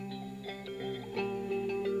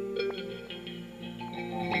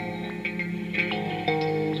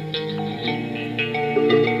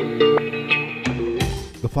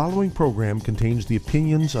following program contains the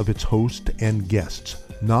opinions of its host and guests,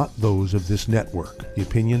 not those of this network. The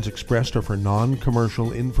opinions expressed are for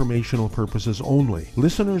non-commercial informational purposes only.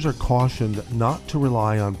 Listeners are cautioned not to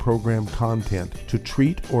rely on program content to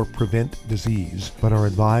treat or prevent disease, but are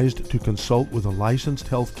advised to consult with a licensed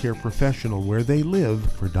healthcare professional where they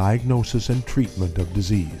live for diagnosis and treatment of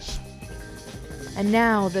disease. And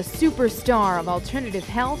now, the superstar of alternative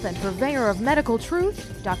health and purveyor of medical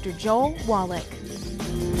truth, Dr. Joel Wallach.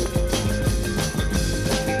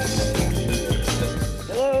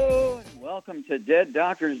 Hello, and welcome to Dead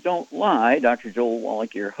Doctors Don't Lie. Dr. Joel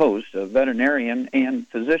Wallach, your host, a veterinarian and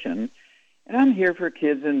physician. And I'm here for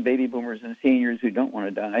kids and baby boomers and seniors who don't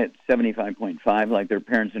want to die at 75.5 like their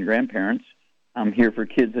parents and grandparents. I'm here for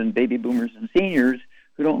kids and baby boomers and seniors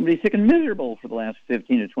who don't want to be sick and miserable for the last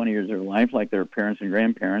 15 to 20 years of their life like their parents and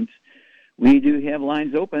grandparents. We do have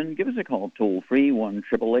lines open. Give us a call toll-free,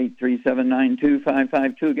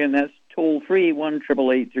 1-888-379-2552. Again, that's toll-free,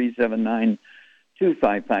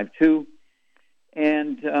 1-888-379-2552.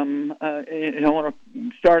 And I want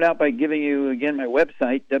to start out by giving you, again, my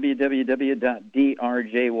website,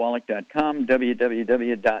 www.drjwallach.com,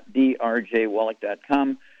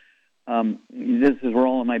 www.drjwallach.com. This is where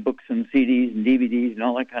all of my books and CDs and DVDs and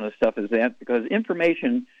all that kind of stuff is at, because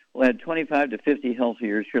information will add 25 to 50 healthy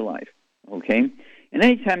years to your life, okay? And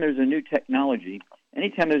anytime there's a new technology,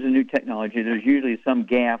 there's usually some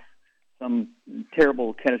gaffe, some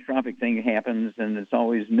terrible catastrophic thing happens, and it's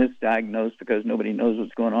always misdiagnosed because nobody knows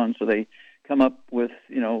what's going on, so they come up with,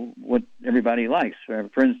 what everybody likes.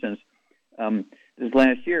 For instance, this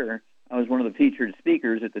last year, I was one of the featured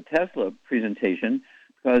speakers at the Tesla presentation,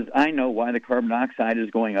 because I know why the carbon dioxide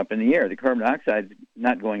is going up in the air. The carbon dioxide is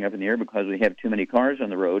not going up in the air because we have too many cars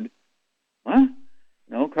on the road. Huh?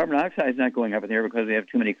 No, carbon dioxide is not going up in the air because we have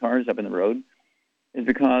too many cars up in the road. It's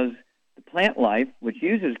because the plant life, which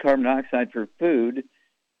uses carbon dioxide for food,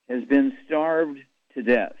 has been starved to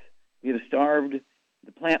death. We have starved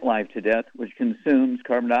the plant life to death, which consumes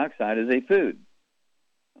carbon dioxide as a food.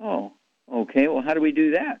 Oh, okay. Well, how do we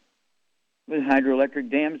do that? With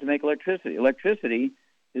hydroelectric dams to make electricity. Electricity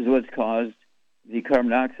is what's caused the carbon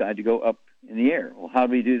dioxide to go up in the air. Well, how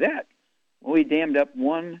do we do that? Well, we dammed up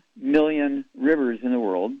 1 million rivers in the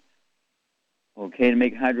world, okay, to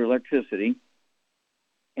make hydroelectricity,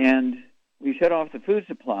 and we shut off the food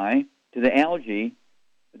supply to the algae,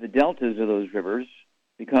 the deltas of those rivers,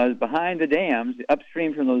 because behind the dams,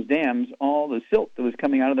 upstream from those dams, all the silt that was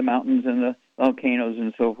coming out of the mountains and the volcanoes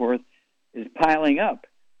and so forth is piling up.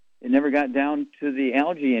 It never got down to the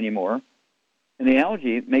algae anymore. And the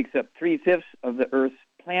algae makes up 3/5 of the Earth's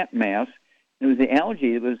plant mass. It was the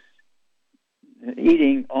algae that was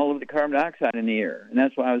eating all of the carbon dioxide in the air. And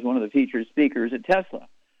that's why I was one of the featured speakers at Tesla.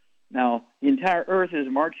 Now, the entire Earth is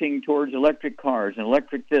marching towards electric cars and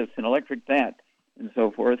electric this and electric that and so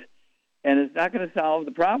forth. And it's not going to solve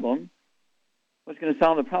the problem. What's going to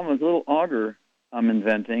solve the problem is a little auger I'm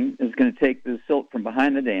inventing. It's going to take the silt from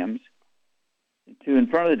behind the dams to in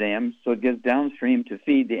front of the dams so it gets downstream to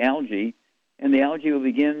feed the algae. And the algae will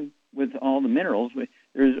begin with all the minerals.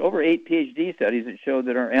 There's over 8 PhD studies that show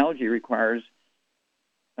that our algae requires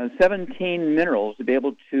 17 minerals to be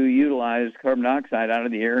able to utilize carbon dioxide out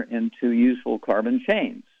of the air into useful carbon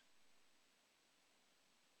chains.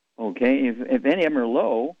 Okay, if any of them are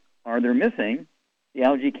low or they're missing, the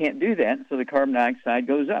algae can't do that, so the carbon dioxide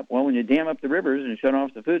goes up. Well, when you dam up the rivers and shut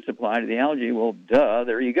off the food supply to the algae, well, duh,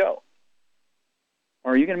 there you go.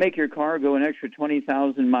 Are you going to make your car go an extra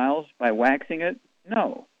 20,000 miles by waxing it?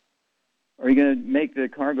 No. Are you going to make the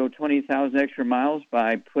car go 20,000 extra miles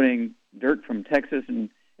by putting dirt from Texas and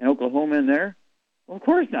Oklahoma in there? Well, of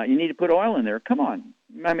course not. You need to put oil in there. Come on.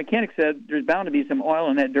 My mechanic said there's bound to be some oil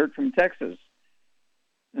in that dirt from Texas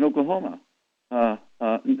and Oklahoma. No,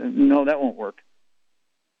 that won't work.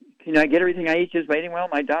 Can I get everything I eat just by eating well?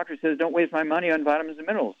 My doctor says don't waste my money on vitamins and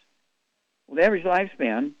minerals. Well, the average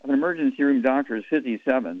lifespan of an emergency room doctor is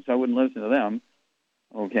 57, so I wouldn't listen to them,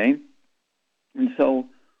 okay? And so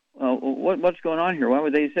what's going on here? Why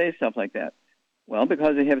would they say stuff like that? Well,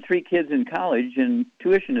 because they have 3 kids in college and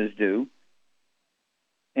tuition is due.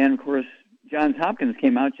 And, of course, Johns Hopkins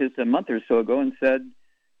came out just a month or so ago and said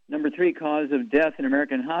number 3 cause of death in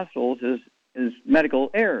American hospitals is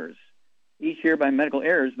medical errors. Each year by medical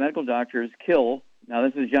errors, medical doctors kill, now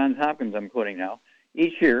this is Johns Hopkins I'm quoting now,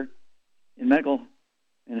 each year in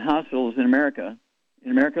hospitals in America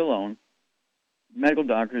alone, medical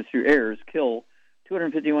doctors through errors kill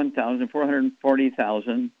 251,000,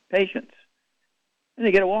 440,000 patients. And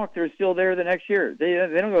they get a walk. They're still there the next year. They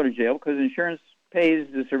don't go to jail because insurance pays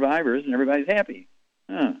the survivors and everybody's happy.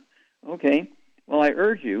 Okay. Well, I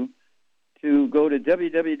urge you to go to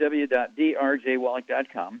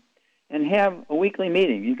www.drjwallach.com and have a weekly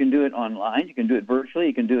meeting. You can do it online, you can do it virtually,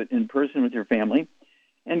 you can do it in person with your family,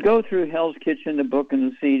 and go through Hell's Kitchen, the book,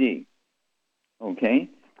 and the CD. Okay?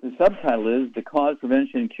 The subtitle is The Cause,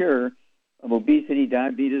 Prevention, and Cure of Obesity,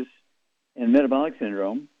 Diabetes, and Metabolic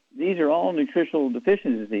Syndrome. These are all nutritional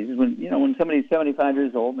deficiency diseases. When somebody's 75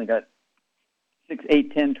 years old and they got 6,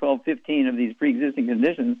 8, 10, 12, 15 of these pre-existing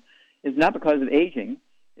conditions, it's not because of aging.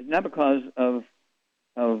 It's not because of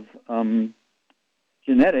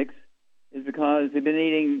genetics. It's because they've been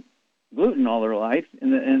eating gluten all their life,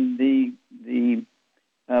 and the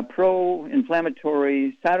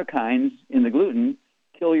pro-inflammatory cytokines in the gluten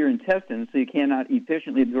kill your intestines, so you cannot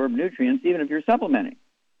efficiently absorb nutrients, even if you're supplementing.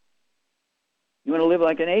 You want to live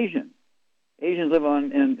like an Asian. Asians live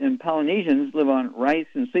on, and Polynesians live on rice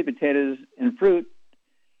and sweet potatoes and fruit,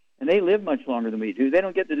 and they live much longer than we do. They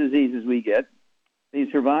don't get the diseases we get. They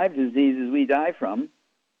survive diseases we die from.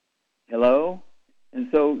 Hello? And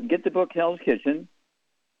so get the book Hell's Kitchen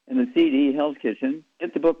and the CD Hell's Kitchen.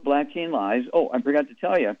 Get the book Black Gene Lies. Oh, I forgot to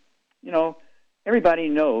tell you, everybody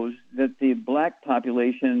knows that the black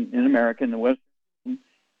population in America in the West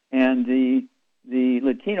and the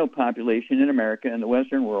Latino population in America and the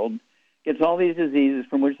Western world gets all these diseases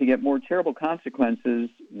from which they get more terrible consequences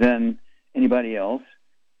than anybody else,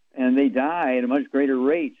 and they die at a much greater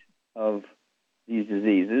rate of these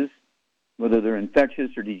diseases, whether they're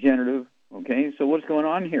infectious or degenerative. Okay, so what's going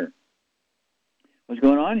on here? What's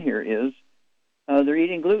going on here is they're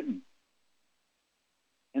eating gluten,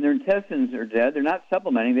 and their intestines are dead. They're not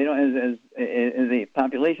supplementing. They don't, as a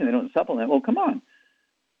population, they don't supplement. Well, come on.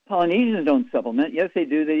 Polynesians don't supplement. Yes, they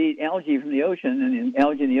do. They eat algae from the ocean, and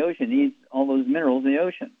algae in the ocean eats all those minerals in the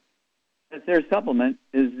ocean. That's their supplement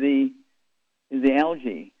is the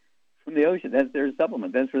algae from the ocean. That's their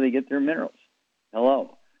supplement. That's where they get their minerals.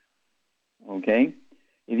 Hello. Okay?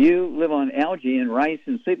 If you live on algae and rice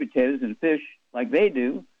and sweet potatoes and fish like they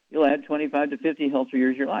do, you'll add 25 to 50 healthier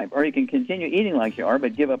years of your life. Or you can continue eating like you are,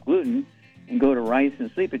 but give up gluten and go to rice and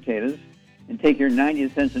sweet potatoes and take your 90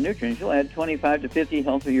 essential nutrients. You'll add 25 to 50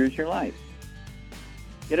 healthier years of your life.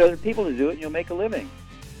 Get other people to do it, and you'll make a living.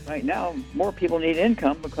 Right now, more people need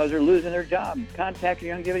income because they're losing their job. Contact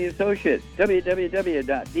your Youngevity associate,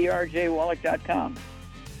 www.drjwallach.com.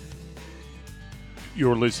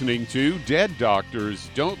 You're listening to Dead Doctors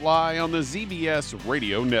Don't Lie on the ZBS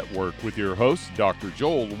Radio Network with your host, Dr.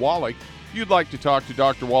 Joel Wallach. If you'd like to talk to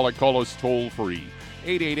Dr. Wallach, call us toll-free,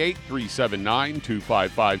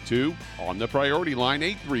 888-379-2552. On the priority line,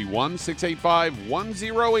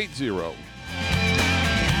 831-685-1080.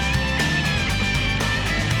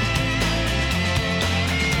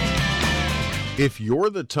 If you're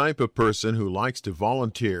the type of person who likes to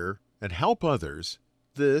volunteer and help others,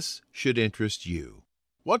 this should interest you.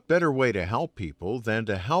 What better way to help people than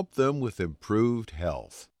to help them with improved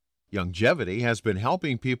health? Youngevity has been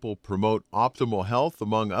helping people promote optimal health,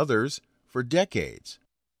 among others, for decades.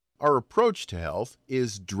 Our approach to health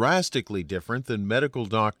is drastically different than medical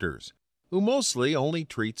doctors, who mostly only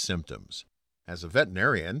treat symptoms. As a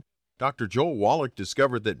veterinarian, Dr. Joel Wallach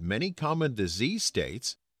discovered that many common disease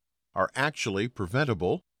states are actually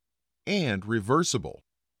preventable and reversible.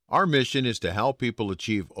 Our mission is to help people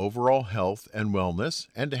achieve overall health and wellness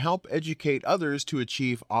and to help educate others to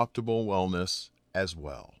achieve optimal wellness as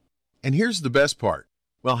well. And here's the best part.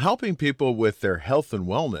 While helping people with their health and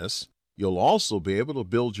wellness, you'll also be able to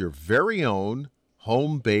build your very own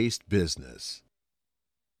home-based business.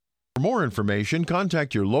 For more information,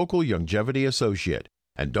 contact your local Youngevity associate.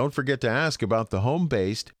 And don't forget to ask about the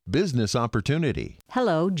home-based business opportunity.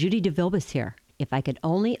 Hello, Judy DeVilbus here. If I could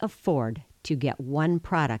only afford to get one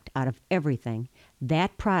product out of everything,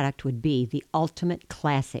 that product would be the Ultimate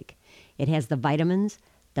Classic. It has the vitamins,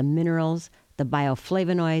 the minerals, the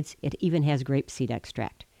bioflavonoids. It even has grapeseed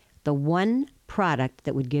extract. The one product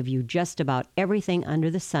that would give you just about everything under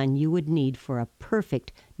the sun you would need for a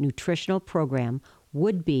perfect nutritional program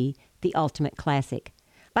would be the Ultimate Classic.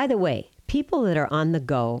 By the way, people that are on the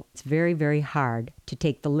go, it's very, very hard to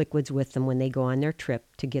take the liquids with them when they go on their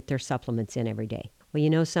trip to get their supplements in every day. Well, you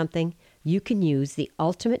know something? You can use the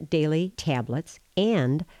Ultimate Daily tablets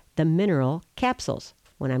and the mineral capsules.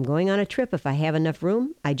 When I'm going on a trip, if I have enough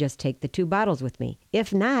room, I just take the 2 bottles with me.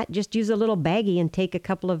 If not, just use a little baggie and take a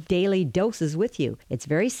couple of daily doses with you. It's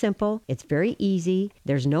very simple. It's very easy.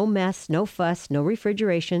 There's no mess, no fuss, no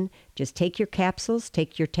refrigeration. Just take your capsules,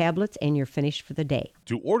 take your tablets, and you're finished for the day.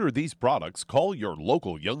 To order these products, call your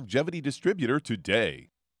local Youngevity distributor today.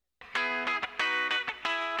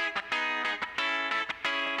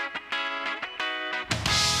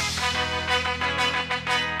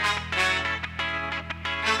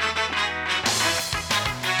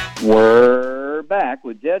 We're back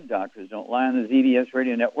with Dead Doctors Don't Lie on the ZBS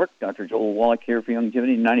Radio Network. Dr. Joel Wallach here for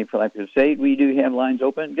Youngevity 90 for Life Crusade. We do have lines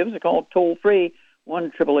open. Give us a call toll-free,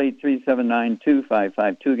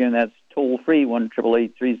 1-888-379-2552. Again, that's toll-free,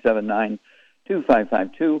 1-888-379-2552.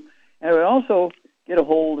 And we also get a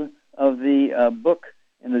hold of the book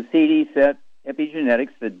and the CD set,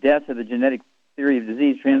 Epigenetics, The Death of the Genetic Theory of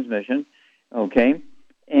Disease Transmission. Okay.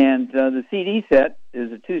 And the CD set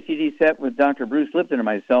is a 2-CD set with Dr. Bruce Lipton and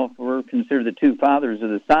myself. We're considered the two fathers of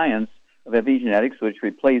the science of epigenetics, which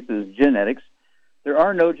replaces genetics. There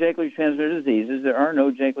are no genetically transmitted diseases. There are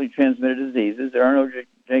no genetically transmitted diseases. There are no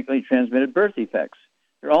genetically transmitted birth defects.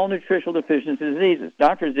 They're all nutritional deficiency diseases.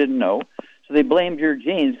 Doctors didn't know, so they blamed your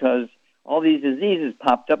genes because all these diseases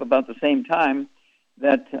popped up about the same time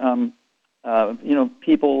that,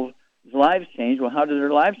 people's lives changed. Well, how did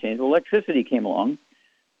their lives change? Well, electricity came along.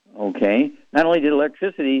 Okay. Not only did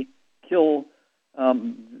electricity kill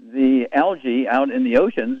the algae out in the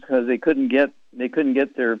oceans because they couldn't get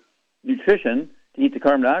their nutrition to eat the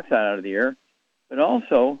carbon dioxide out of the air, but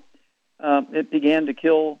also it began to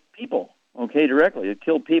kill people. Okay, directly. It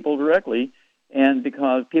killed people directly, and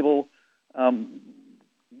because people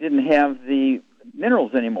didn't have the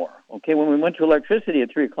minerals anymore. Okay, when we went to electricity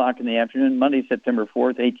at 3 o'clock in the afternoon, Monday, September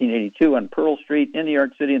 4th, 1882, on Pearl Street in New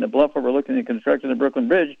York City in the bluff overlooking the construction of the Brooklyn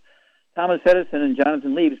Bridge, Thomas Edison and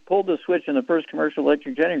Jonathan Leibs pulled the switch in the first commercial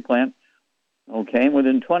electric generating plant. Okay, and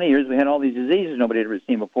within 20 years, we had all these diseases nobody had ever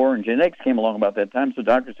seen before, and genetics came along about that time, so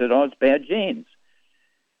doctors said, oh, it's bad genes.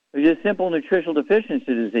 They're just simple nutritional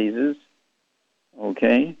deficiency diseases,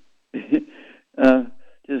 okay,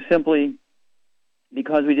 just simply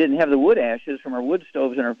because we didn't have the wood ashes from our wood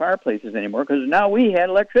stoves in our fireplaces anymore, because now we had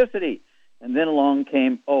electricity. And then along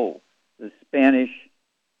came, the Spanish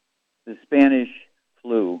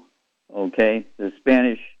flu, okay, the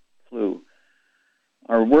Spanish flu.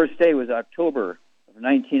 Our worst day was October of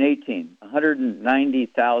 1918.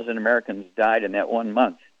 190,000 Americans died in that 1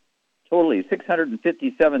 month. Totally,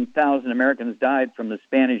 657,000 Americans died from the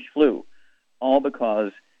Spanish flu, all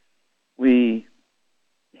because we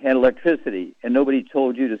had electricity, and nobody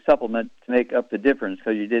told you to supplement to make up the difference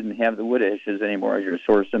because you didn't have the wood ashes anymore as your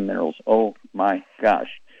source of minerals. Oh, my gosh.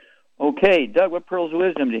 Okay, Doug, what pearls of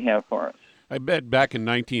wisdom do you have for us? I bet back in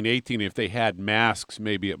 1918, if they had masks,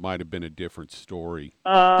 maybe it might have been a different story.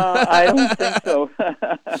 I don't think so.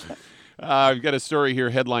 I've got a story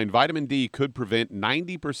here, headline, Vitamin D could prevent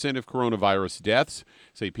 90% of coronavirus deaths.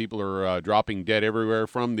 Say people are dropping dead everywhere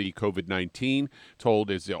from the COVID-19.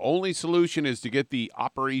 Told is the only solution is to get the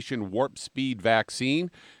Operation Warp Speed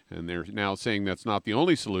vaccine. And they're now saying that's not the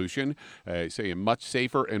only solution. Say a much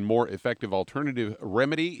safer and more effective alternative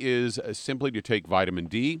remedy is simply to take vitamin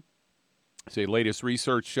D. Say latest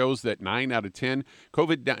research shows that 9 out of 10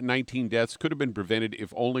 COVID-19 deaths could have been prevented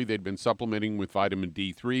if only they'd been supplementing with vitamin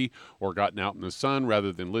D3 or gotten out in the sun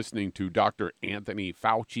rather than listening to Dr. Anthony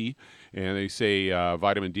Fauci. And they say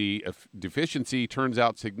vitamin D deficiency turns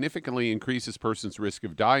out significantly increases person's risk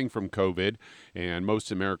of dying from COVID, and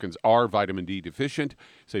most Americans are vitamin D deficient.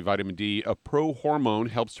 Say vitamin D, a pro-hormone,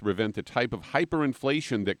 helps to prevent the type of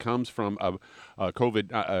hyperinflation that comes from a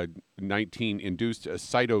COVID-19-induced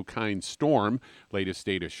cytokine storm. Latest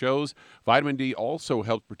data shows. Vitamin D also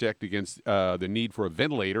helps protect against the need for a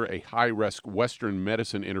ventilator, a high-risk Western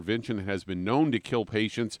medicine intervention that has been known to kill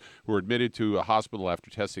patients who are admitted to a hospital after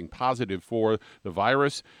testing positive for the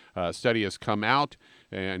virus. Study has come out,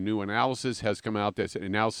 and new analysis has come out that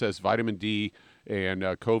now says vitamin D and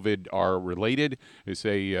COVID are related. They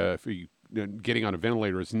say getting on a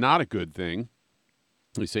ventilator is not a good thing.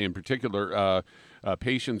 They say in particular,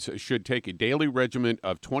 patients should take a daily regimen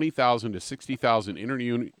of 20,000 to 60,000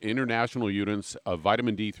 international units of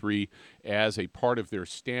vitamin D3 as a part of their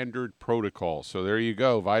standard protocol. So there you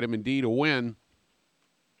go, vitamin D to win.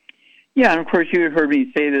 Yeah, and of course you have heard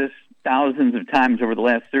me say this thousands of times over the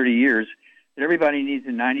last 30 years, that everybody needs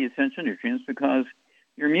the 90 essential nutrients because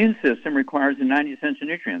your immune system requires the 90 essential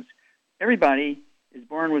nutrients. Everybody is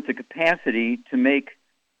born with the capacity to make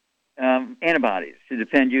antibodies to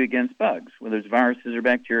defend you against bugs, whether it's viruses or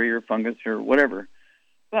bacteria or fungus or whatever.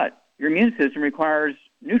 But your immune system requires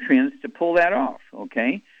nutrients to pull that off,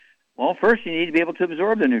 okay? Well, first you need to be able to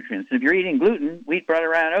absorb the nutrients. And if you're eating gluten, wheat, butter,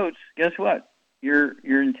 rye, oats, guess what? Your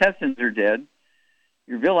intestines are dead.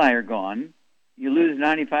 Your villi are gone. You lose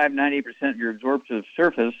 98% of your absorptive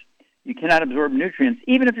surface. You cannot absorb nutrients.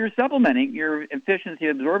 Even if you're supplementing, your efficiency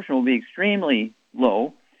of absorption will be extremely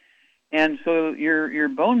low. And so your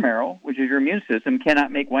bone marrow, which is your immune system,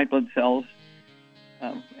 cannot make white blood cells,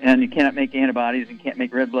 and you cannot make antibodies and can't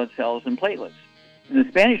make red blood cells and platelets. in the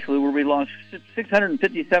Spanish flu, where we lost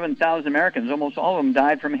 657,000 Americans. Almost all of them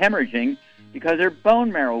died from hemorrhaging because their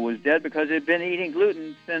bone marrow was dead because they'd been eating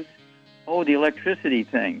gluten since, the electricity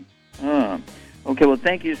thing. Okay, well,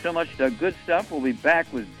 thank you so much, Doug. Good stuff. We'll be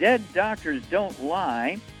back with Dead Doctors Don't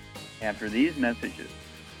Lie after these messages.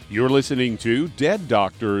 You're listening to Dead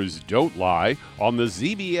Doctors Don't Lie on the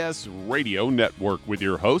ZBS Radio Network with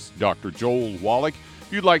your host, Dr. Joel Wallach.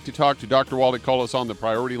 If you'd like to talk to Dr. Wallach, call us on the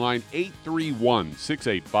priority line,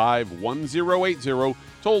 831-685-1080,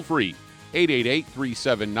 toll free,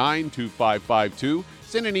 888-379-2552.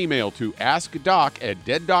 Send an email to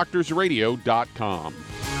askdoc@deaddoctorsradio.com.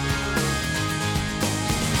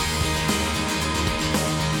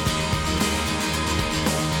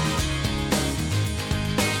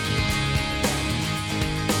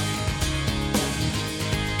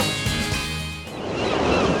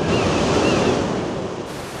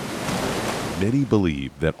 Many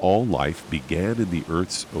believe that all life began in the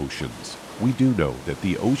Earth's oceans. We do know that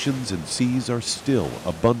the oceans and seas are still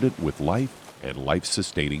abundant with life and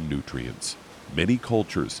life-sustaining nutrients. Many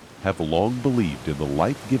cultures have long believed in the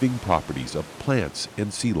life-giving properties of plants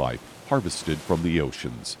and sea life harvested from the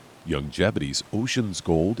oceans. Youngevity's Ocean's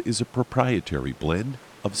Gold is a proprietary blend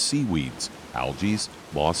of seaweeds, algae,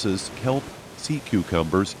 mosses, kelp, sea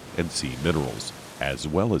cucumbers, and sea minerals, as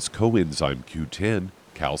well as coenzyme Q10,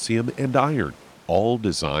 calcium, and iron, all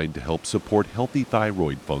designed to help support healthy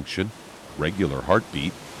thyroid function, regular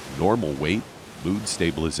heartbeat, normal weight, mood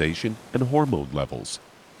stabilization, and hormone levels.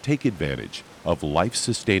 Take advantage of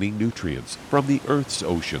life-sustaining nutrients from the Earth's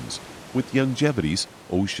oceans with Youngevity's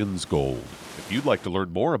Ocean's Gold. If you'd like to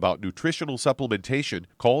learn more about nutritional supplementation,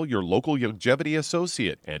 call your local Youngevity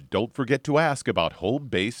associate, and don't forget to ask about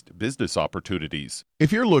home-based business opportunities.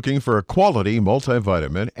 If you're looking for a quality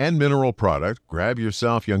multivitamin and mineral product, grab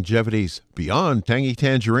yourself Youngevity's Beyond Tangy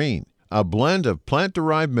Tangerine, a blend of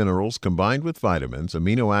plant-derived minerals combined with vitamins,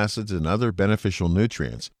 amino acids, and other beneficial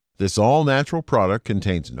nutrients. This all-natural product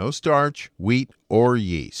contains no starch, wheat, or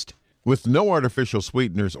yeast, with no artificial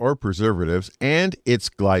sweeteners or preservatives, and it's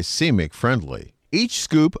glycemic friendly. Each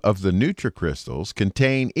scoop of the NutriCrystals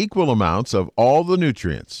contain equal amounts of all the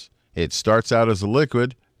nutrients. It starts out as a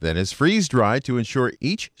liquid, then is freeze-dried to ensure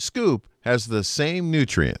each scoop has the same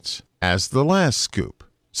nutrients as the last scoop.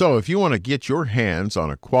 So if you want to get your hands on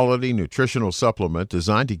a quality nutritional supplement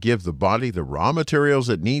designed to give the body the raw materials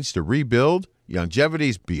it needs to rebuild,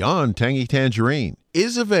 Youngevity's Beyond Tangy Tangerine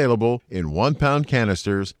is available in 1-pound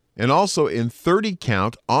canisters and also in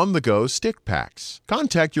 30-count on-the-go stick packs.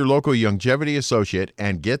 Contact your local Youngevity associate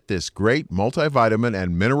and get this great multivitamin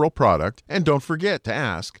and mineral product, and don't forget to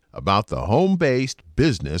ask about the home-based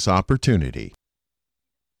business opportunity.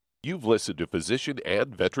 You've listened to physician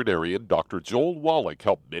and veterinarian Dr. Joel Wallach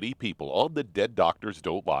help many people on the Dead Doctors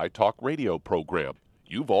Don't Lie talk radio program.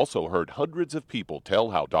 You've also heard hundreds of people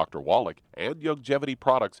tell how Dr. Wallach and Youngevity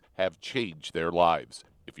products have changed their lives.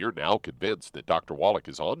 If you're now convinced that Dr. Wallach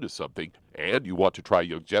is onto something and you want to try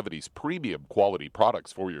Youngevity's premium quality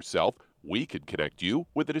products for yourself, we can connect you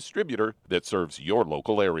with a distributor that serves your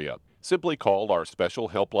local area. Simply call our special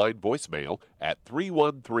helpline voicemail at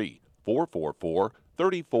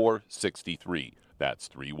 313-444-3463. That's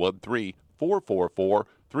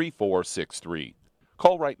 313-444-3463.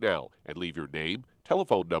 Call right now and leave your name,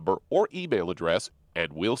 telephone number, or email address,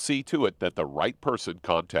 and we'll see to it that the right person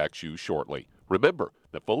contacts you shortly. Remember,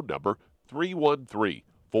 the phone number,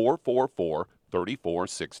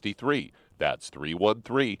 313-444-3463. That's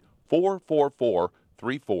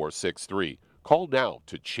 313-444-3463. Call now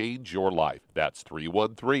to change your life. That's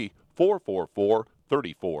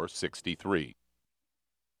 313-444-3463.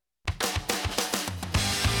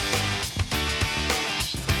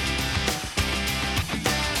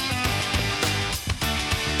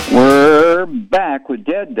 We're back with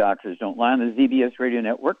Dead Doctors Don't Lie on the ZBS Radio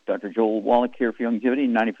Network. Dr. Joel Wallach here for Youngevity,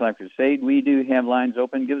 95 Crusade. We do have lines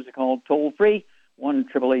open. Give us a call toll-free,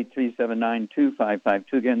 1-888-379-2552.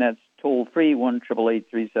 Again, that's toll-free,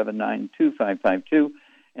 1-888-379-2552.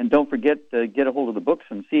 And don't forget to get a hold of the books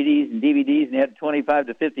and CDs and DVDs and add 25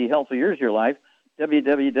 to 50 healthy years of your life.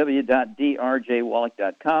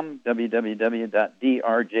 www.drjwallach.com,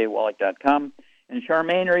 www.drjwallach.com. And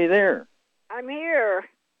Charmaine, are you there? I'm here.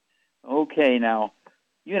 Okay, now,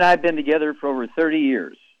 you and I have been together for over 30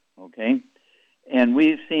 years, okay? And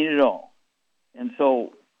we've seen it all. And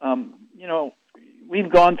so, we've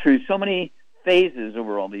gone through so many phases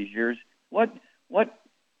over all these years. We've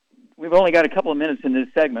only got a couple of minutes in this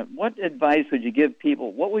segment. What advice would you give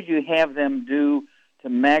people? What would you have them do to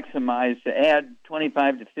maximize, to add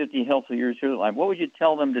 25 to 50 healthy years to their life? What would you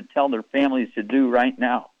tell them to tell their families to do right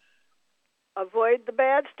now? avoid the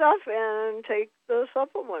bad stuff and take the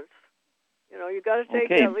supplements. You got to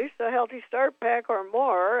take at least a Healthy Start pack or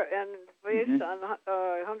more, and based on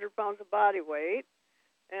 100 pounds of body weight,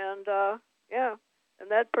 and and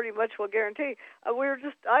that pretty much will guarantee. I was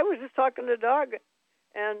just talking to Doug,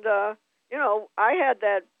 and I had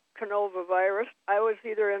that Canova virus. I was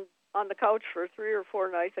either on the couch for 3 or 4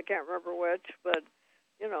 nights. I can't remember which, but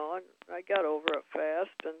and I got over it fast,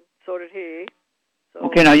 and so did he. So,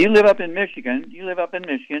 okay, now you live up in Michigan. Do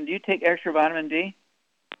you take extra vitamin D?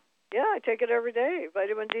 Yeah, I take it every day.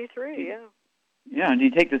 Vitamin D3, yeah. Yeah, and do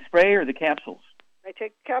you take the spray or the capsules? I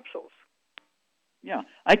take capsules. Yeah,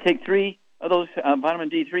 I take 3 of those vitamin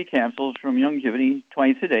D3 capsules from Youngevity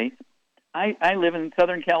twice a day. I live in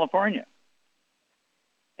Southern California,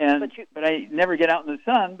 but I never get out in the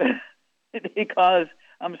sun because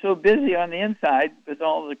I'm so busy on the inside with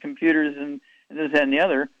all the computers and this, that, and the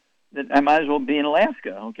other that I might as well be in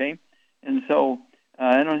Alaska, okay? And so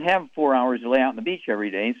I don't have 4 hours to lay out on the beach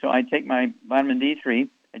every day, so I take my vitamin D3.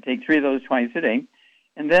 I take 3 of those twice a day.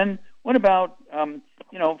 And then what about,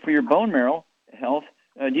 for your bone marrow health,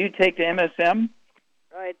 do you take the MSM?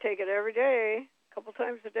 I take it every day, a couple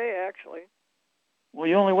times a day, actually. Well,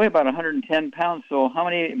 you only weigh about 110 pounds, so how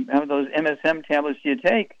many of those MSM tablets do you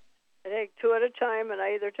take? I take 2 at a time, and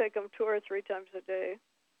I either take them 2 or 3 times a day.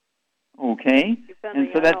 Okay. And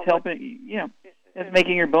so that's helping, that's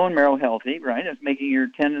making your bone marrow healthy, right? That's making your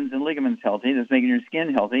tendons and ligaments healthy. That's making your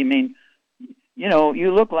skin healthy. I mean,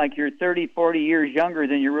 you look like you're 30, 40 years younger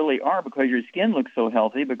than you really are because your skin looks so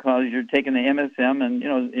healthy because you're taking the MSM and,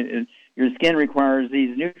 your skin requires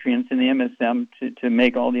these nutrients in the MSM to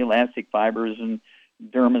make all the elastic fibers and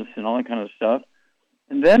dermis and all that kind of stuff.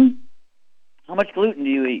 And then, how much gluten do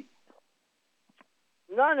you eat?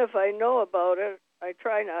 None if I know about it. I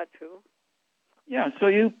try not to. Yeah, so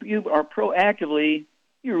you are proactively,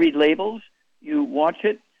 you read labels, you watch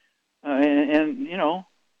it, and do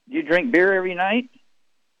you drink beer every night?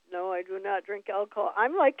 No, I do not drink alcohol.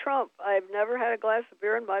 I'm like Trump. I've never had a glass of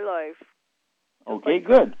beer in my life. Okay,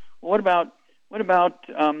 good. What about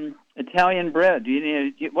Italian bread?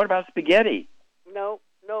 What about spaghetti? No,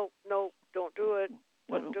 don't do it.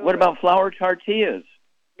 What about flour tortillas?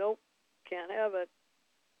 Nope, can't have it.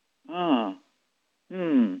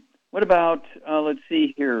 What about, let's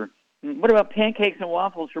see here, what about pancakes and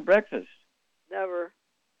waffles for breakfast? Never.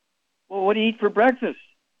 Well, what do you eat for breakfast?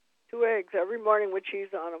 2 eggs every morning with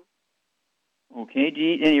cheese on them. Okay, do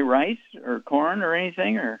you eat any rice or corn or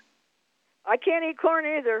anything? Or I can't eat corn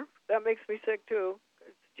either. That makes me sick, too.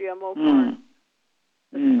 It's GMO corn.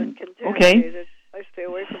 It's been contaminated. Okay. I stay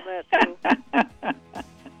away from that, too.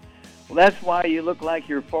 Well, that's why you look like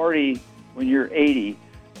you're 40 when you're 80.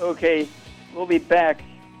 Okay, we'll be back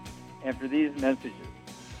after these messages.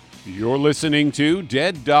 You're listening to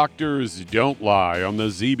Dead Doctors Don't Lie on the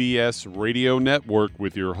ZBS Radio Network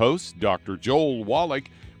with your host, Dr. Joel Wallach.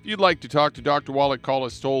 If you'd like to talk to Dr. Wallach, call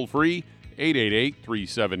us toll-free,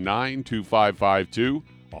 888-379-2552.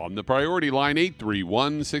 On the priority line,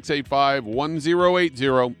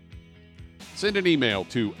 831-685-1080. Send an email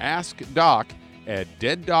to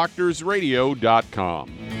askdoc@deaddoctorsradio.com.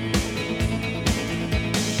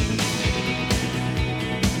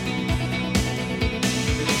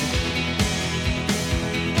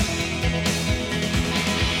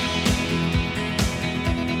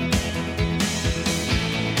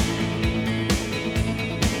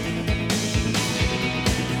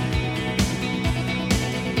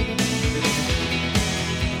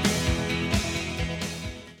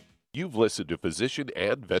 You've listened to physician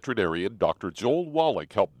and veterinarian Dr. Joel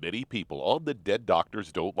Wallach help many people on the Dead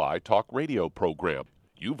Doctors Don't Lie talk radio program.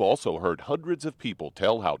 You've also heard hundreds of people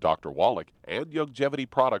tell how Dr. Wallach and Youngevity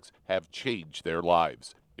products have changed their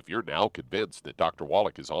lives. If you're now convinced that Dr.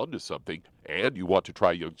 Wallach is onto something and you want to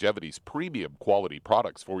try Youngevity's premium quality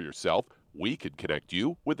products for yourself, we can connect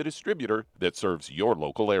you with a distributor that serves your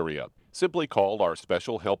local area. Simply call our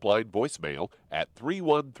special helpline voicemail at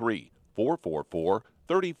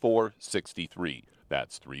 313-444-3463.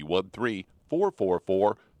 That's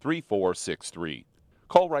 313-444-3463.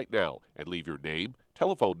 Call right now and leave your name,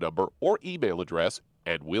 telephone number, or email address,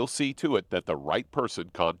 and we'll see to it that the right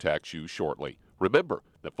person contacts you shortly. Remember,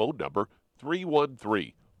 the phone number,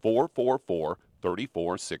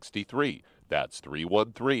 313-444-3463. That's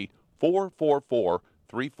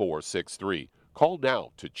 313-444-3463. Call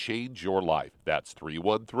now to change your life. That's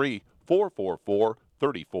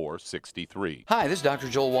 313-444-3463. Hi, this is Dr.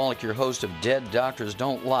 Joel Wallach, your host of Dead Doctors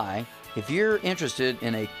Don't Lie. If you're interested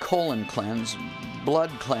in a colon cleanse, blood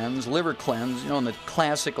cleanse, liver cleanse, in the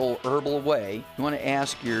classical herbal way, you want to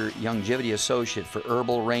ask your Youngevity associate for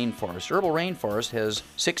Herbal Rainforest. Herbal Rainforest has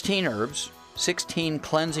 16 herbs, 16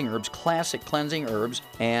 cleansing herbs, classic cleansing herbs,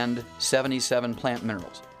 and 77 plant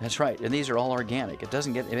minerals. That's right, and these are all organic. It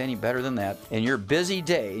doesn't get any better than that. In your busy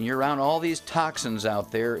day, and you're around all these toxins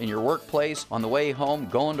out there in your workplace, on the way home,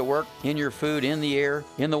 going to work, in your food, in the air,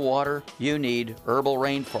 in the water, you need Herbal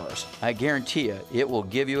Rainforest. I guarantee you, it will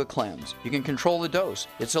give you a cleanse. You can control the dose.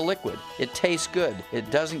 It's a liquid. It tastes good. It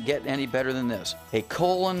doesn't get any better than this. A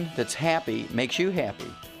colon that's happy makes you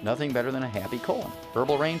happy. Nothing better than a happy colon.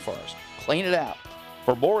 Herbal Rainforest. Clean it out.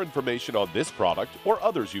 For more information on this product or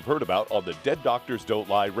others you've heard about on the Dead Doctors Don't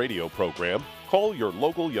Lie radio program, call your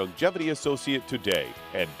local Youngevity associate today.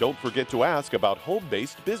 And don't forget to ask about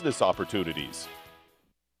home-based business opportunities.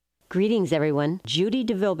 Greetings, everyone. Judy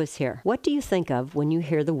DeVilbus here. What do you think of when you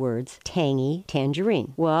hear the words tangy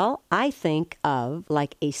tangerine? Well, I think of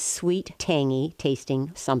like a sweet, tangy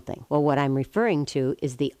tasting something. Well, what I'm referring to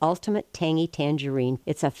is the Ultimate Tangy Tangerine.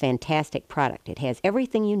 It's a fantastic product. It has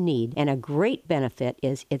everything you need, and a great benefit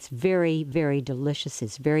is it's very, very delicious.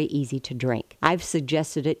 It's very easy to drink. I've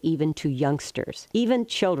suggested it even to youngsters. Even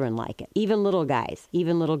children like it. Even little guys.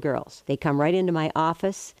 Even little girls. They come right into my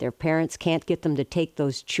office. Their parents can't get them to take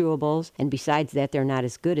those chewables. And besides that, they're not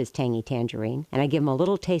as good as Tangy Tangerine. And I give them a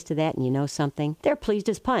little taste of that, and you know something? They're pleased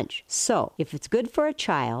as punch. So, if it's good for a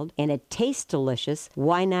child and it tastes delicious,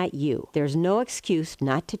 why not you? There's no excuse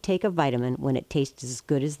not to take a vitamin when it tastes as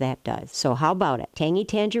good as that does. So how about it? Tangy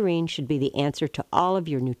Tangerine should be the answer to all of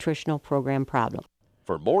your nutritional program problems.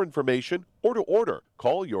 For more information or to order,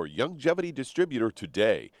 call your Youngevity distributor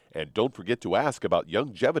today. And don't forget to ask about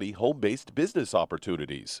Youngevity home-based business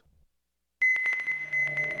opportunities.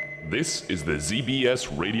 This is the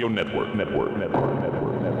ZBS Radio Network.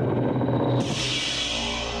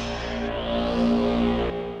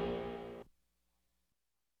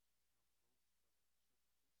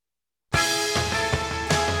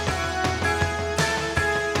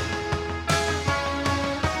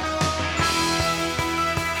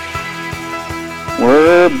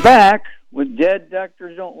 We're back with Dead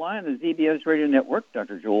Doctors Don't Lie on the ZBS Radio Network.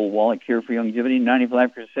 Dr. Joel Wallach here for Youngevity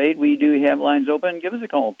 95 Crusade. We do have lines open. Give us a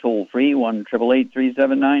call toll-free,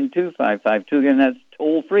 1-888-379-2552. Again, that's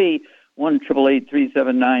toll-free,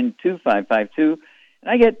 1-888-379-2552. And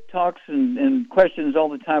I get talks and questions all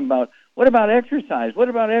the time about, what about exercise? What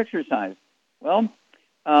about exercise? Well,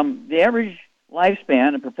 the average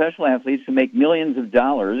lifespan of professional athletes who make millions of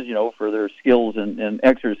dollars, for their skills in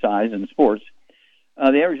exercise and sports,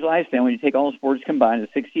 the average lifespan, when you take all sports combined, is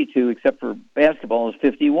 62, except for basketball, is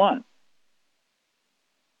 51.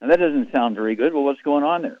 Now, that doesn't sound very good. Well, what's going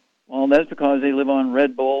on there? Well, that's because they live on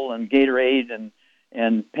Red Bull and Gatorade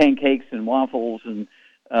and pancakes and waffles and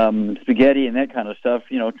spaghetti and that kind of stuff,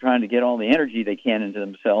 trying to get all the energy they can into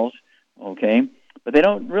themselves, okay? But they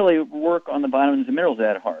don't really work on the vitamins and minerals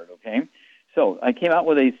that hard, okay? So I came out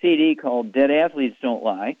with a CD called Dead Athletes Don't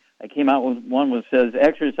Lie. I came out with one that says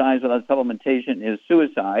exercise without supplementation is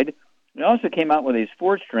suicide. I also came out with a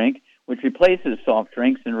sports drink, which replaces soft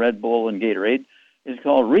drinks in Red Bull and Gatorade. It's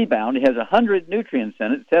called Rebound. It has 100 nutrients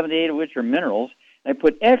in it, 78 of which are minerals. And I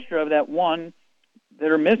put extra of that one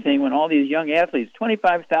that are missing when all these young athletes,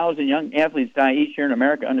 25,000 young athletes die each year in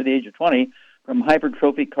America under the age of 20 from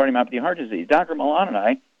hypertrophic cardiomyopathy heart disease. Dr. Milan and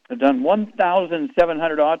I have done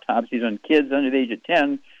 1,700 autopsies on kids under the age of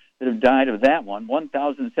 10 that have died of that one,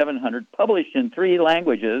 1,700, published in 3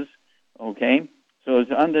 languages, okay? So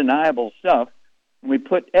it's undeniable stuff. And we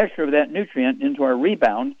put extra of that nutrient into our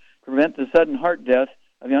Rebound to prevent the sudden heart death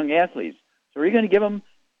of young athletes. So are you going to give them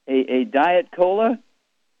a diet cola?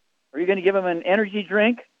 Are you going to give them an energy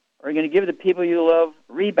drink? Or are you going to give the people you love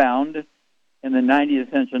Rebound and the 90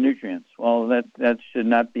 essential nutrients? Well, that should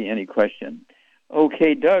not be any question.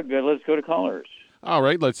 Okay, Doug, let's go to callers. All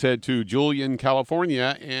right, let's head to Julian,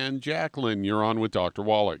 California. And Jacqueline, you're on with Dr.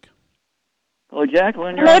 Wallach. Hello,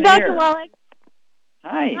 Jacqueline. You're Hello, on Dr. here. Wallach.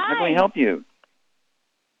 Hi. How can we help you?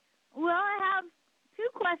 Well, I have 2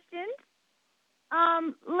 questions.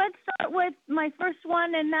 Let's start with my first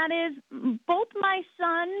one, and that is both my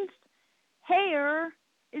sons' hair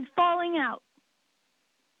is falling out.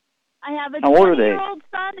 I have a 20-year-old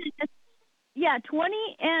son, and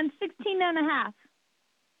 20 and 16 and a half.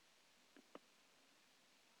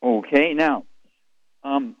 Okay, now,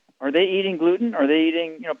 are they eating gluten? Are they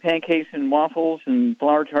eating, pancakes and waffles and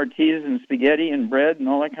flour tortillas and spaghetti and bread and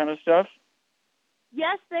all that kind of stuff?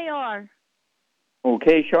 Yes, they are.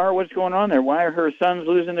 Okay, Shar, what's going on there? Why are her sons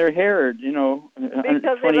losing their hair,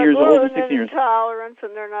 because 20 years old and 16 years old? intolerance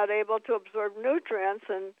and they're not able to absorb nutrients,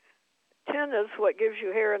 and tin is what gives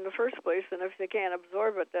you hair in the first place, and if they can't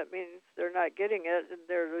absorb it, that means they're not getting it and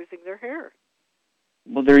they're losing their hair.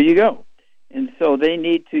 Well, there you go. And so they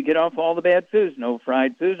need to get off all the bad foods, no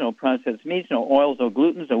fried foods, no processed meats, no oils, no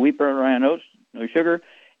glutens, no wheat, butter, rye, and oats, no sugar.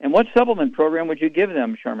 And what supplement program would you give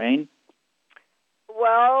them, Charmaine?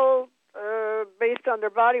 Well, based on their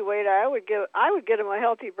body weight, I would get them a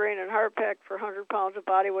Healthy Brain and Heart Pack for 100 pounds of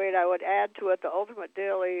body weight. I would add to it the Ultimate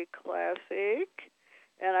Daily Classic,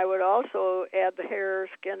 and I would also add the hair,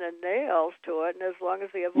 skin, and nails to it. And as long as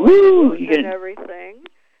they have and everything,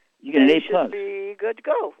 you get an A+. Should be good to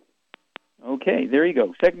go. Okay, there you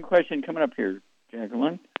go. Second question coming up here,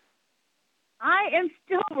 Jacqueline. I am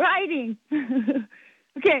still writing.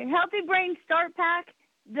 Okay, Healthy Brain Start Pack,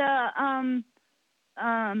 the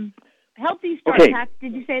Healthy Start Pack.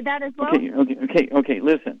 Did you say that as well? Okay.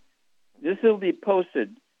 Listen, this will be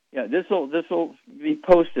posted. Yeah, this will be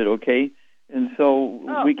posted. Okay, and so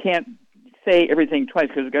we can't say everything twice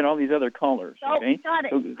because we've got all these other callers. Okay, got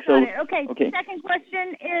it. Got it. Okay. Second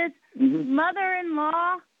question is: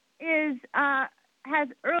 mother-in-law has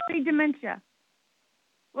early dementia.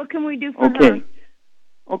 What can we do for her?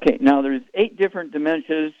 Okay. Now there's 8 different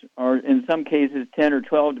dementias, or in some cases 10 or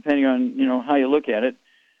 12, depending on how you look at it.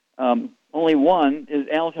 Only one is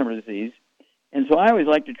Alzheimer's disease, and so I always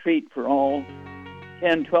like to treat for all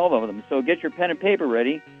 10, 12 of them. So get your pen and paper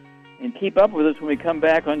ready, and keep up with us when we come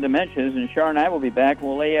back on dementias. And Char and I will be back.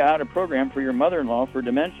 We'll lay out a program for your mother-in-law for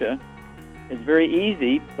dementia. It's very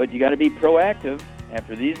easy, but you got to be proactive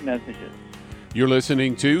after these messages. You're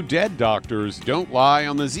listening to Dead Doctors Don't Lie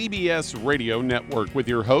on the ZBS Radio Network with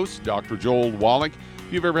your host, Dr. Joel Wallach.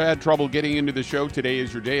 If you've ever had trouble getting into the show, today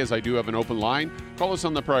is your day, as I do have an open line. Call us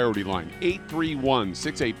on the priority line,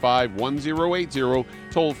 831-685-1080,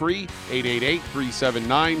 toll free,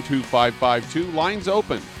 888-379-2552. Lines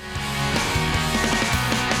open.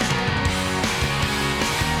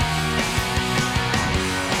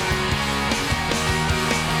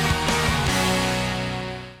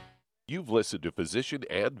 You've listened to physician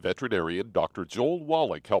and veterinarian Dr. Joel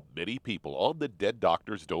Wallach help many people on the Dead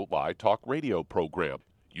Doctors Don't Lie talk radio program.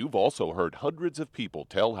 You've also heard hundreds of people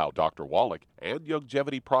tell how Dr. Wallach and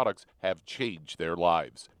Youngevity products have changed their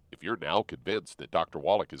lives. If you're now convinced that Dr.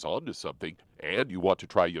 Wallach is onto something and you want to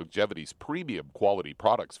try Youngevity's premium quality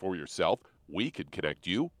products for yourself, we can connect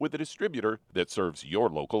you with a distributor that serves your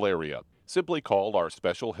local area. Simply call our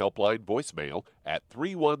special helpline voicemail at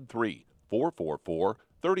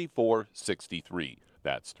 313-444-3463.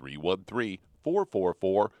 That's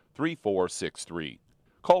 313-444-3463.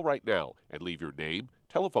 Call right now and leave your name,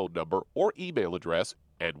 telephone number, or email address,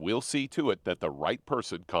 and we'll see to it that the right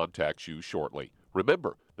person contacts you shortly.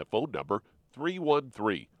 Remember, the phone number,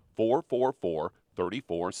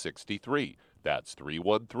 313-444-3463. That's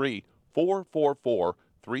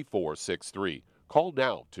 313-444-3463. Call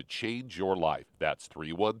now to change your life. That's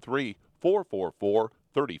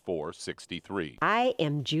 313-444-3463. I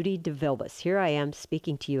am Judy DeVilbus. Here I am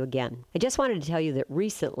speaking to you again. I just wanted to tell you that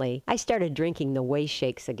recently I started drinking the Whey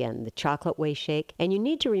Shakes again, the chocolate Whey Shake. And you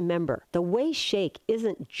need to remember, the Whey Shake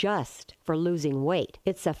isn't just for losing weight.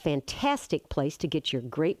 It's a fantastic place to get your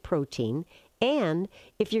great protein. And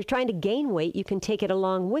if you're trying to gain weight, you can take it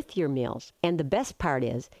along with your meals. And the best part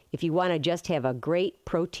is, if you want to just have a great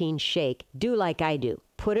protein shake, do like I do.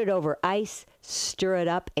 Put it over ice, stir it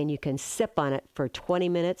up, and you can sip on it for 20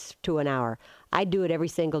 minutes to an hour. I do it every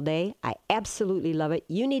single day. I absolutely love it.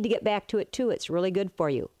 You need to get back to it too. It's really good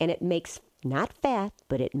for you. And it makes not fat,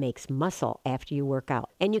 but it makes muscle after you work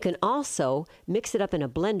out. And you can also mix it up in a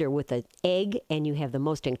blender with an egg, and you have the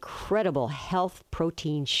most incredible health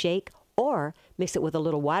protein shake. Or mix it with a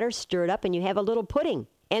little water, stir it up, and you have a little pudding.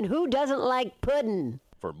 And who doesn't like pudding?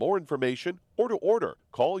 For more information or to order,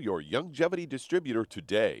 call your Youngevity distributor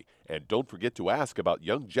today. And don't forget to ask about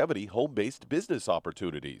Youngevity home-based business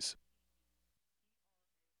opportunities.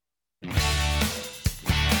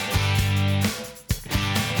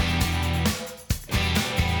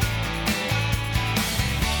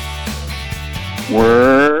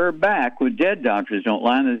 We're back with Dead Doctors Don't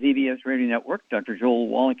Lie on the ZBS Radio Network. Dr. Joel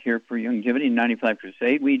Wallach here for Youngevity 95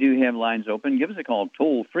 Crusade. We do have lines open. Give us a call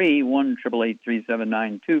toll-free,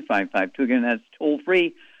 1-888-379-2552. Again, that's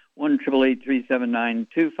toll-free,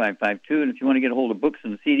 1-888-379-2552. And if you want to get a hold of books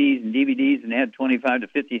and CDs and DVDs and add 25 to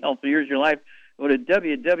 50 healthy years of your life, go to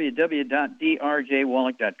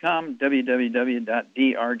www.drjwallach.com,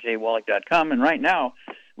 www.drjwallach.com. And right now,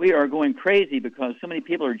 we are going crazy because so many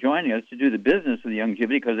people are joining us to do the business with Youngevity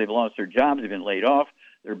because they've lost their jobs, they've been laid off,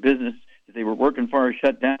 their business that they were working for is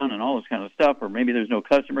shut down and all this kind of stuff, or maybe there's no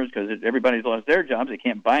customers because everybody's lost their jobs, they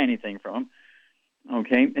can't buy anything from them.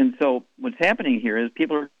 Okay, and so what's happening here is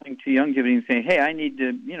people are coming to Youngevity and saying, hey, I need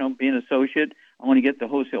to, be an associate, I want to get the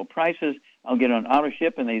wholesale prices, I'll get on auto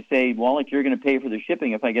ship, and they say, Wallach, you're going to pay for the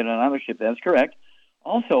shipping if I get on auto ship. That's correct.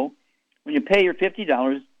 Also, when you pay your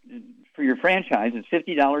 $50 for your franchise, it's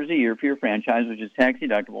 $50 a year for your franchise, which is tax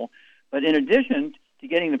deductible. But in addition to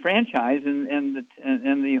getting the franchise and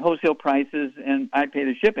the wholesale prices, and I pay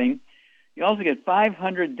the shipping, you also get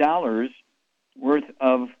 $500 worth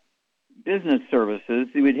of business services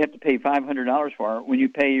you would have to pay $500 for when you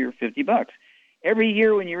pay your $50. Every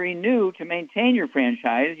year when you renew to maintain your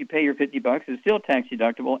franchise, you pay your $50. It's still tax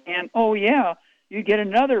deductible. And, oh, yeah, you get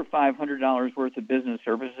another $500 worth of business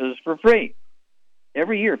services for free.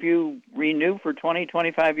 Every year, if you renew for 20,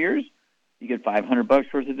 25 years, you get $500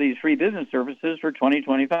 worth of these free business services for 20,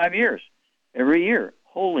 25 years. Every year.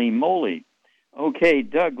 Holy moly. Okay,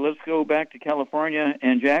 Doug, let's go back to California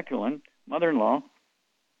and Jacqueline, mother-in-law.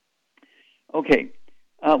 Okay.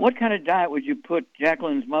 What kind of diet would you put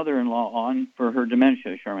Jacqueline's mother-in-law on for her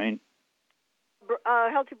dementia, Charmaine?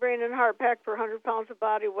 Healthy Brain and Heart Pack for 100 pounds of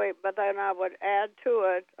body weight, but then I would add to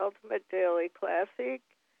it Ultimate Daily Classic,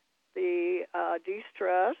 the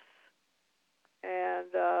De-Stress, and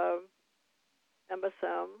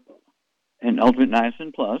MSM. And Ultimate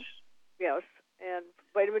Niacin Plus. Yes, and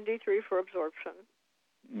vitamin D3 for absorption.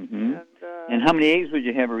 Mm-hmm. And how many eggs would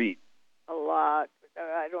you have her eat? A lot.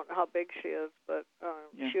 I don't know how big she is, but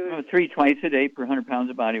she was... 3 twice a day per 100 pounds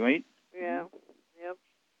of body weight. Yeah, yep.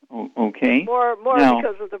 Oh, okay. More now,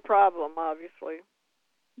 because of the problem, obviously.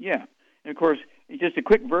 Yeah. And, of course, just a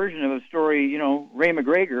quick version of a story, Ray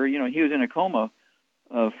McGregor, he was in a coma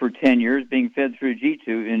for 10 years being fed through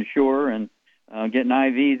G2 Ensure and getting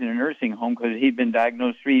IVs in a nursing home because he'd been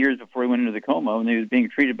diagnosed 3 years before he went into the coma, and he was being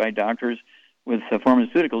treated by doctors with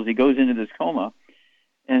pharmaceuticals. He goes into this coma,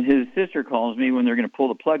 and his sister calls me when they're going to pull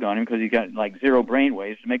the plug on him because he got like 0 brain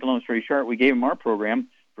waves. To make a long story short, we gave him our program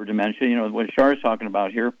for dementia, what Char's talking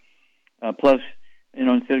about here. Plus,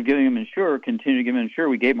 instead of giving him Ensure, continue to give him Ensure,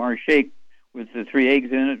 we gave him our shake with the 3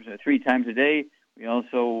 eggs in it 3 times a day. We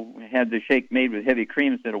also had the shake made with heavy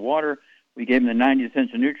cream instead of water. We gave him the 90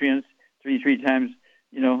 essential nutrients three times,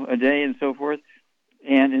 a day and so forth.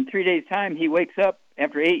 And in 3 days' time, he wakes up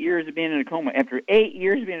after 8 years of being in a coma. After 8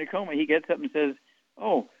 years of being in a coma, he gets up and says,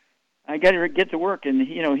 "Oh, I got to get to work." And,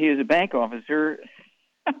 he was a bank officer.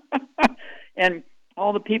 And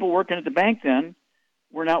all the people working at the bank then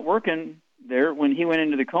were not working there when he went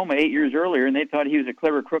into the coma 8 years earlier, and they thought he was a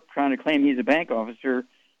clever crook trying to claim he's a bank officer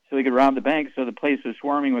so he could rob the bank, so the place was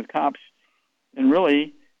swarming with cops. And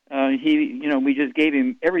really, we just gave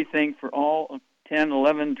him everything for all 10,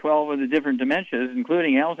 11, 12 of the different dementias,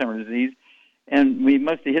 including Alzheimer's disease, and we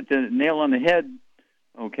must have hit the nail on the head,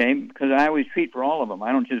 okay, because I always treat for all of them.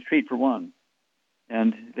 I don't just treat for one,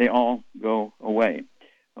 and they all go away.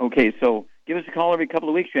 Okay, so give us a call every couple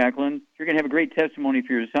of weeks, Jacqueline. You're going to have a great testimony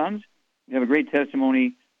for your sons. You have a great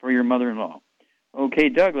testimony for your mother-in-law. Okay,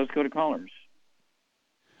 Doug, let's go to callers.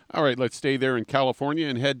 All right, let's stay there in California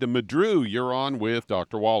and head to Madru. You're on with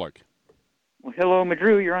Dr. Wallach. Well, hello,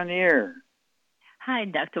 Madru. You're on the air. Hi,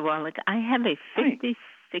 Dr. Wallach. I have a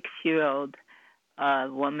 56-year-old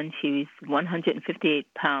woman. She's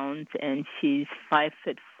 158 pounds, and she's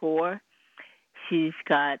 5'4". She's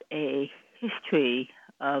got a history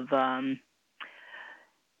of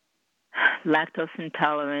lactose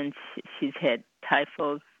intolerance. She's had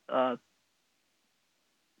typhoid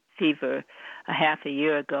fever a half a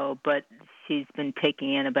year ago, but she's been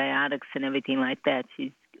taking antibiotics and everything like that.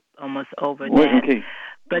 She's almost over that.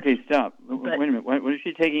 Okay, stop. Wait a minute. What is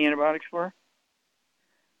she taking antibiotics for?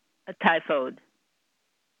 A typhoid.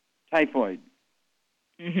 Typhoid.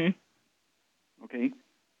 Mm-hmm. Okay.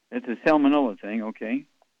 That's a salmonella thing, okay.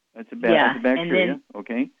 That's a bacteria,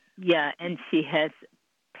 okay. Yeah, and she has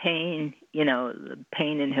pain,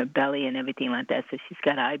 pain in her belly and everything like that, so she's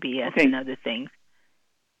got IBS and other things.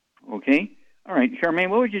 Okay. All right. Charmaine,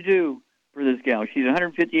 what would you do for this gal? She's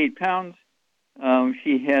 158 pounds.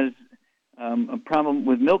 She has a problem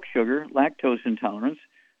with milk sugar, lactose intolerance.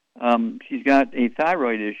 She's got a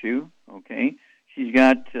thyroid issue, okay. She's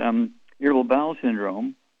got irritable bowel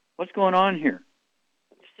syndrome. What's going on here?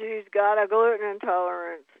 She's got a gluten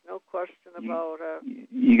intolerance, no question about it.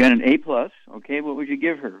 You got an A+, okay. What would you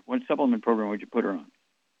give her? What supplement program would you put her on?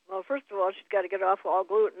 Well, first of all, she's got to get off all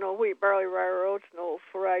gluten, no wheat, barley, rye, oats, no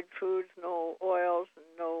fried foods, no oils, and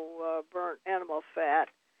no burnt animal fat.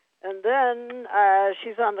 And then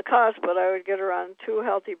she's on the cusp, but I would get her on 2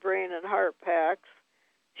 Healthy Brain and Heart Packs.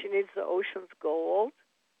 She needs the Ocean's Gold.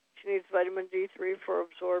 She needs vitamin D3 for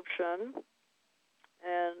absorption.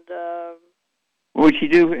 And what would she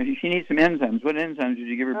do? She needs some enzymes. What enzymes would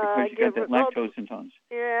you give her because she's got that lactose intolerance?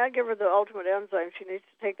 Yeah, I give her the Ultimate Enzyme. She needs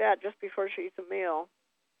to take that just before she eats a meal.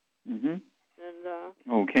 Mm-hmm.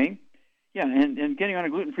 And okay. Yeah, and getting on a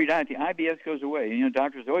gluten-free diet, the IBS goes away. You know,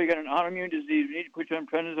 doctors say, you got an autoimmune disease, you need to put you on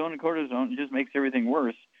prednisone and cortisone. It just makes everything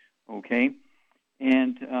worse, okay?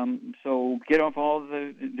 And so get off all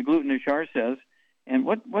the gluten, as Shar says. And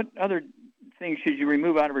what other things should you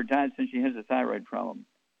remove out of her diet since she has a thyroid problem?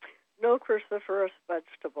 No cruciferous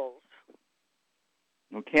vegetables.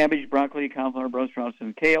 No cabbage, broccoli, cauliflower, Brussels sprouts,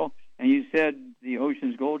 and kale. And you said the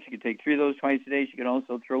Ocean's Gold, she could take 3 of those twice a day. She could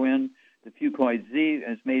also throw in the Fucoid Z,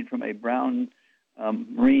 and it's made from a brown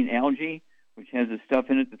marine algae, which has the stuff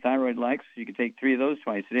in it the thyroid likes. So you could take 3 of those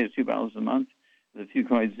twice a day. It's 2 bottles a month, the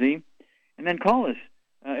Fucoid Z. And then call us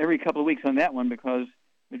every couple of weeks on that one, because,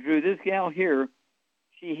 Drew, this gal here,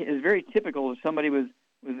 she is very typical of somebody with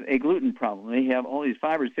a gluten problem. They have all these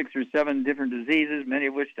 5 or 6 or 7 different diseases, many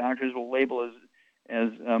of which doctors will label as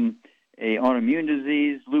a autoimmune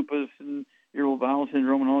disease, lupus and irritable bowel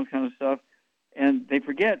syndrome and all that kind of stuff. And they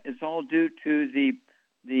forget it's all due to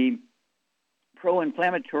the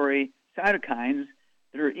pro-inflammatory cytokines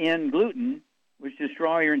that are in gluten, which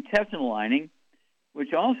destroy your intestinal lining,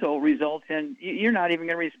 which also results in you're not even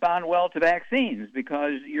going to respond well to vaccines,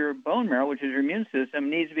 because your bone marrow, which is your immune system,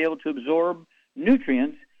 needs to be able to absorb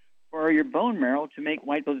nutrients for your bone marrow to make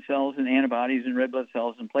white blood cells and antibodies and red blood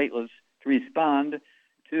cells and platelets to respond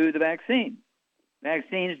to the vaccine.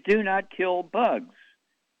 Vaccines do not kill bugs.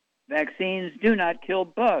 Vaccines do not kill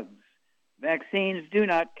bugs. Vaccines do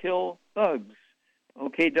not kill bugs.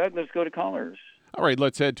 Okay, Doug, let's go to callers. All right,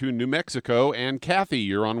 let's head to New Mexico. And Kathy,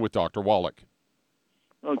 you're on with Dr. Wallach.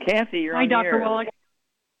 Well, Kathy, you're on the air. Hi, Dr. Wallach.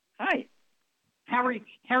 Hi. How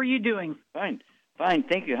are you doing? Fine,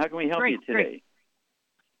 thank you. How can we help you today? Great.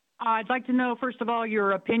 I'd like to know, first of all,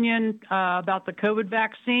 your opinion about the COVID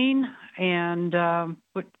vaccine, and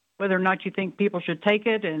whether or not you think people should take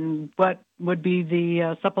it, and what would be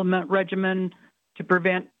the supplement regimen to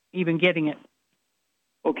prevent even getting it.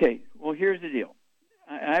 Okay, well, here's the deal.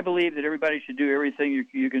 I believe that everybody should do everything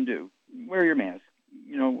you can do. Wear your mask.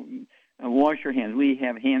 You know, wash your hands. We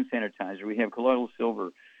have hand sanitizer. We have colloidal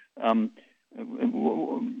silver.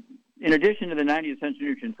 In addition to the 90 essential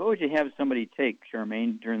nutrients, what would you have somebody take,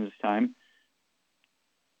 Charmaine, during this time?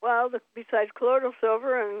 Well, besides colloidal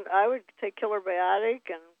silver, and I would take Killer Biotic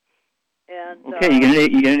and okay, you get an A+.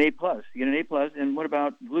 You get an A+. And what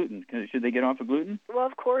about gluten? Should they get off of gluten? Well,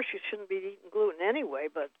 of course, you shouldn't be eating gluten anyway,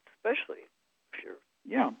 but especially if you're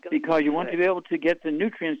because you want to be able to get the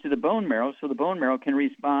nutrients to the bone marrow so the bone marrow can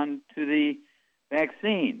respond to the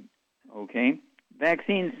vaccine. Okay?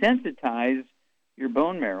 Vaccines sensitize your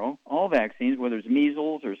bone marrow. All vaccines, whether it's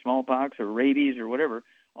measles or smallpox or rabies or whatever,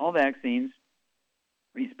 all vaccines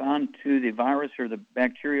respond to the virus or the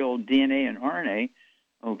bacterial DNA and RNA,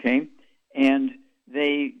 okay? And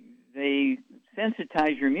they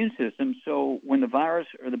sensitize your immune system, so when the virus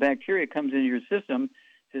or the bacteria comes into your system, it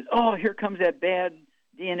says, oh, here comes that bad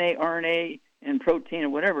DNA, RNA, and protein or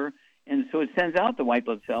whatever, and so it sends out the white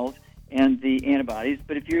blood cells and the antibodies.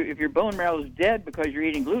 But if your bone marrow is dead because you're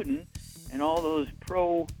eating gluten and all those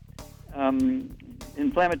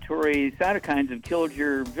pro-inflammatory cytokines have killed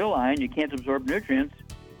your villi and you can't absorb nutrients,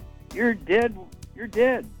 you're dead. You're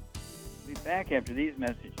dead. We'll be back after these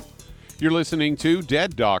messages. You're listening to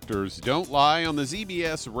Dead Doctors Don't Lie on the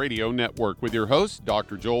ZBS Radio Network with your host,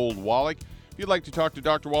 Dr. Joel Wallach. If you'd like to talk to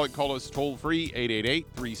Dr. Wallach, call us toll-free,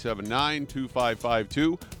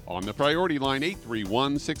 888-379-2552. On the priority line,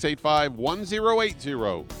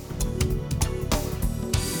 831-685-1080.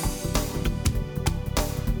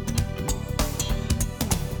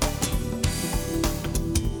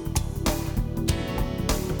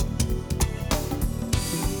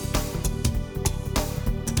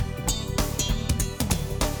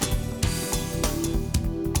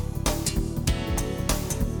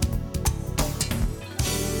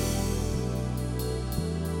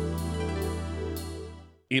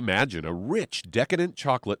 Imagine a rich, decadent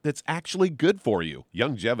chocolate that's actually good for you.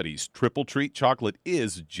 Youngevity's Triple Treat chocolate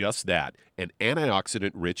is just that, an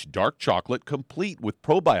antioxidant-rich dark chocolate complete with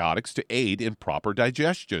probiotics to aid in proper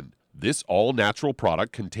digestion. This all-natural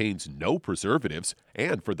product contains no preservatives,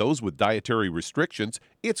 and for those with dietary restrictions,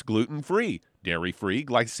 it's gluten-free, dairy-free,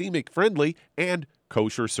 glycemic-friendly, and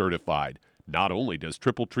kosher certified. Not only does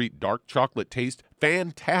Triple Treat dark chocolate taste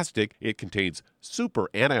fantastic, it contains super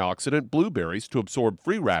antioxidant blueberries to absorb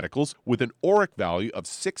free radicals with an ORAC value of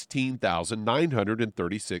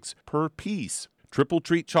 16,936 per piece. Triple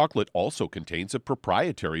Treat chocolate also contains a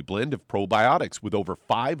proprietary blend of probiotics with over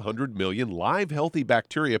 500 million live healthy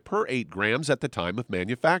bacteria per 8 grams at the time of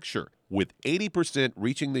manufacture, with 80%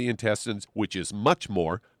 reaching the intestines, which is much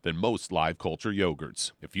more than most live culture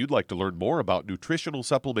yogurts. If you'd like to learn more about nutritional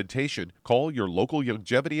supplementation, call your local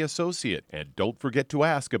Youngevity associate, and don't forget to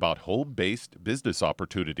ask about home-based business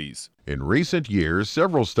opportunities. In recent years,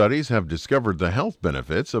 several studies have discovered the health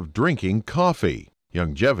benefits of drinking coffee.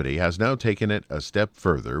 Youngevity has now taken it a step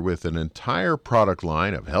further with an entire product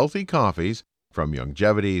line of healthy coffees from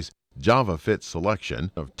Youngevity's JavaFit selection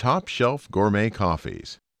of top-shelf gourmet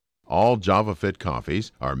coffees. All JavaFit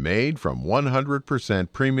coffees are made from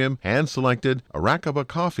 100% premium hand-selected Arabica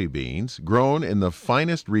coffee beans grown in the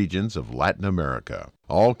finest regions of Latin America,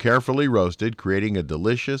 all carefully roasted, creating a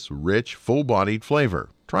delicious, rich, full-bodied flavor.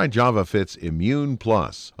 Try JavaFit's Immune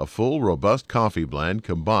Plus, a full, robust coffee blend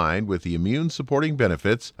combined with the immune-supporting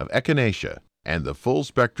benefits of echinacea and the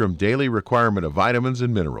full-spectrum daily requirement of vitamins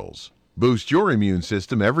and minerals. Boost your immune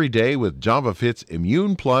system every day with JavaFit's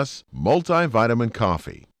Immune Plus multivitamin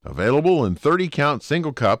coffee. Available in 30-count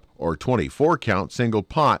single cup or 24-count single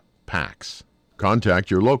pot packs. Contact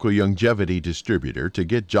your local Youngevity distributor to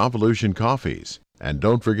get Javalution coffees. And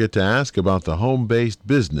don't forget to ask about the home-based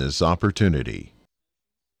business opportunity.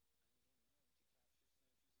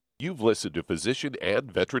 You've listened to physician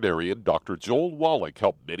and veterinarian Dr. Joel Wallach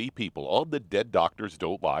help many people on the Dead Doctors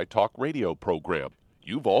Don't Lie talk radio program.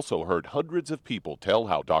 You've also heard hundreds of people tell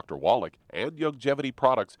how Dr. Wallach and Youngevity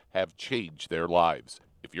products have changed their lives.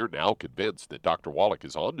 If you're now convinced that Dr. Wallach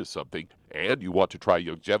is onto something and you want to try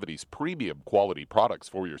Youngevity's premium quality products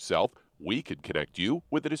for yourself, we can connect you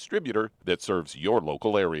with a distributor that serves your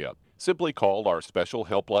local area. Simply call our special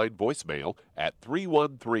helpline voicemail at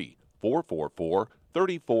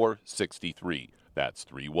 313-444-3463. That's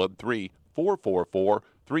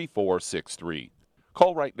 313-444-3463.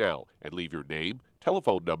 Call right now and leave your name,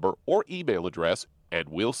 telephone number, or email address, and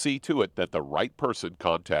we'll see to it that the right person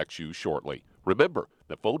contacts you shortly. Remember,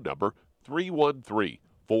 the phone number,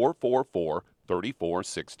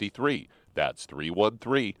 313-444-3463. That's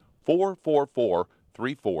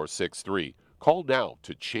 313-444-3463. Call now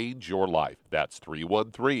to change your life. That's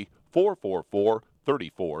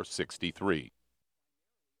 313-444-3463.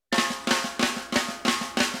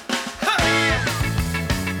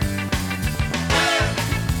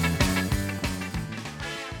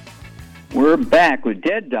 We're back with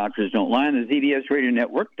Dead Doctors Don't Lie on the ZBS Radio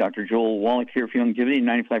Network. Dr. Joel Wallach here for Youngevity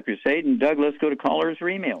 95 Crusade. And Doug, let's go to callers or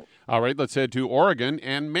emails. All right, let's head to Oregon.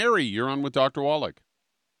 And Mary, you're on with Dr. Wallach.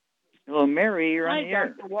 Hello, Mary. You're on the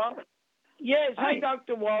air. Dr. Wallach. Yes, hi,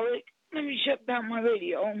 Dr. Wallach. Let me shut down my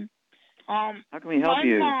radio. How can we help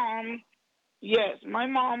you? My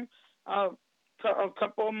mom, a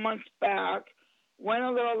couple of months back, went a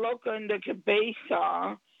little loca in the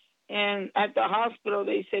cabeza. And at the hospital,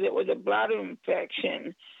 they said it was a bladder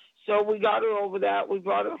infection. So we got her over that. We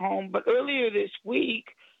brought her home. But earlier this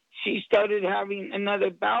week, she started having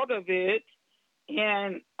another bout of it.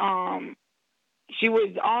 And she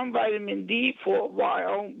was on vitamin D for a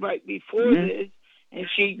while right before this. And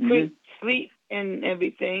she couldn't sleep and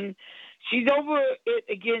everything. She's over it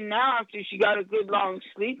again now after she got a good long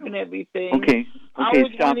sleep and everything. Okay, I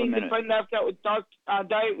was stop wanting a minute. to find out if that was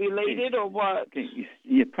diet related or what. Okay,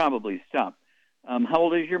 you probably stop. How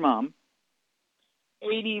old is your mom?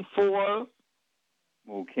 84.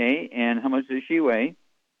 Okay, and how much does she weigh?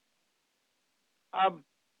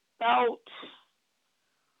 About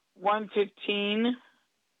 115.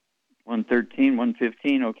 113,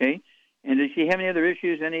 115, okay. And does she have any other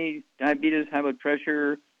issues, any diabetes, high blood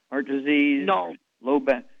pressure, heart disease? No. Low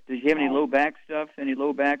back? Does she have any low back stuff, any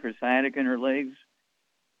low back or sciatica in her legs?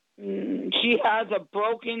 She has a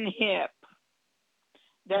broken hip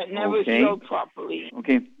that never healed properly.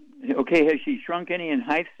 Okay. Has she shrunk any in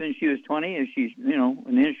height since she was 20? Is she,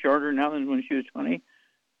 an inch shorter now than when she was 20?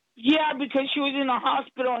 Yeah, because she was in a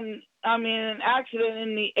hospital, an accident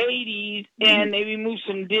in the 80s, and they removed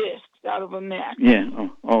some discs out of her neck. Yeah.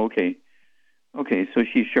 Oh, okay. Okay, so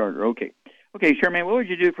she's shorter. Okay. Okay, Charmaine, what would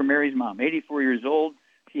you do for Mary's mom? 84 years old.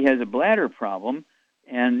 She has a bladder problem,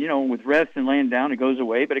 and, with rest and laying down, it goes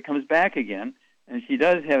away, but it comes back again. And she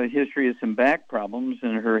does have a history of some back problems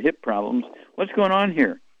and her hip problems. What's going on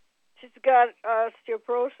here? She's got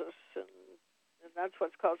osteoporosis, and that's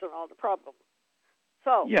what's causing all the problems.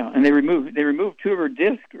 So yeah, and they removed 2 of her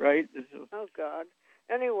discs, right? Oh God.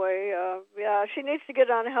 Anyway, she needs to get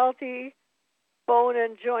on a healthy bone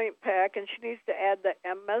and joint pack, and she needs to add the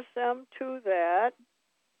MSM to that.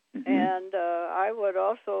 Mm-hmm. And I would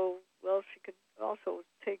also, she could also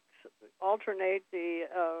alternate the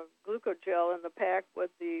glucogel in the pack with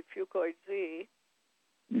the Fucoid Z.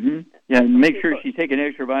 Mm-hmm. Yeah, and make sure she's taking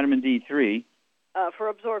extra vitamin D3. For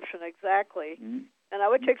absorption, exactly. Mm-hmm. And I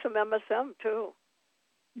would take some MSM, too.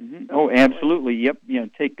 Mm-hmm. Oh, absolutely. Yep.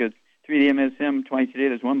 Take 3 MSM twice a day.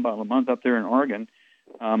 There's 1 bottle a month up there in Oregon.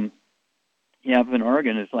 Up in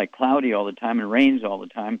Oregon, it's like cloudy all the time and rains all the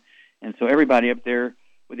time. And so everybody up there,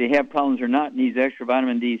 whether they have problems or not, needs extra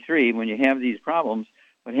vitamin D3. When you have these problems,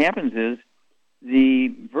 what happens is the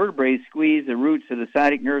vertebrae squeeze the roots of the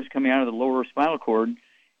sciatic nerves coming out of the lower spinal cord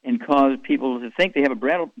and cause people to think they have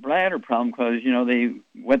a bladder problem because, they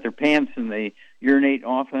wet their pants and they urinate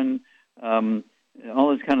often, all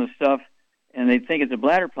this kind of stuff, and they think it's a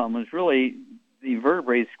bladder problem. It's really the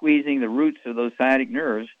vertebrae squeezing the roots of those sciatic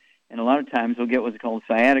nerves, and a lot of times they'll get what's called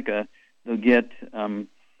sciatica. They'll get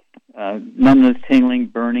numbness, tingling,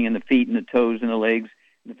 burning in the feet and the toes and the legs.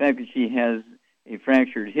 And the fact that she has a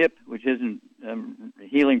fractured hip, which isn't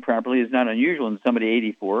healing properly, is not unusual in somebody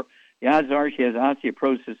 84. The odds are she has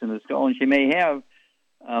osteoporosis in the skull, and she may have,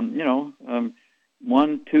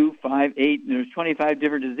 1, 2, 5, 8. There's 25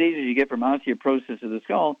 different diseases you get from osteoporosis of the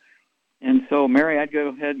skull. And so, Mary, I'd go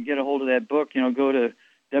ahead and get a hold of that book. Go to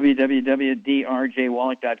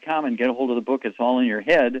www.drjwallach.com and get a hold of the book. It's all in your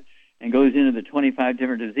head and goes into the 25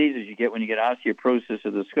 different diseases you get when you get osteoporosis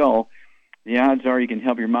of the skull. The odds are you can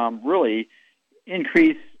help your mom really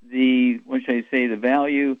increase the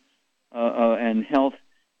value and health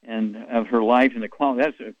and of her life and the quality.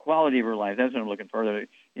 That's the quality of her life. That's what I'm looking for.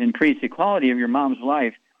 Increase the quality of your mom's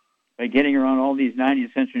life by getting her on all these 90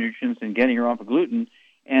 essential nutrients and getting her off of gluten.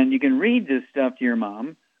 And you can read this stuff to your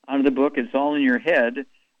mom out of the book. It's all in your head.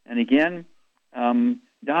 And again,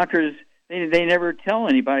 doctors, they never tell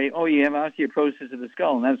anybody, you have osteoporosis of the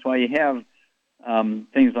skull, and that's why you have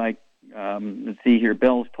things like,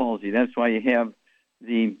 Bell's palsy. That's why you have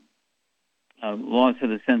the loss of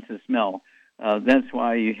the sense of smell. That's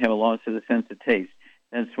why you have a loss of the sense of taste.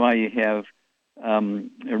 That's why you have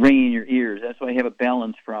a ringing in your ears. That's why you have a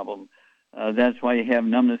balance problem. That's why you have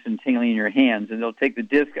numbness and tingling in your hands. And they'll take the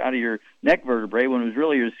disc out of your neck vertebrae when it was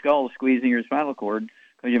really your skull squeezing your spinal cord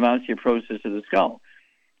because you have osteoporosis of the skull.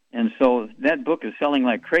 And so that book is selling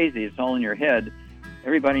like crazy. It's all in your head.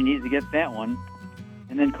 Everybody needs to get that one.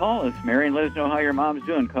 And then call us, Mary, and let us know how your mom's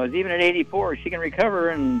doing, because even at 84, she can recover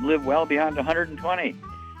and live well beyond 120.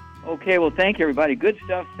 Okay, well, thank you, everybody. Good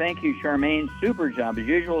stuff. Thank you, Charmaine. Super job as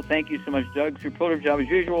usual. Thank you so much, Doug. Superlative job as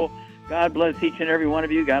usual. God bless each and every one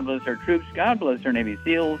of you. God bless our troops. God bless our Navy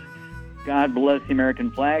SEALs. God bless the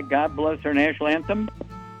American flag. God bless our national anthem.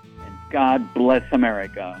 And God bless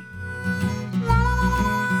America.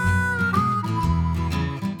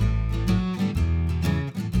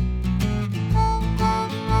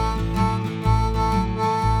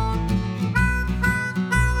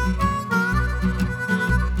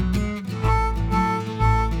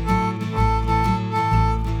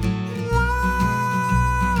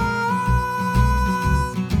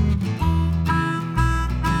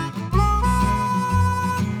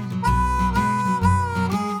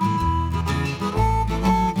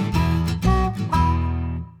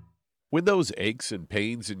 When those aches and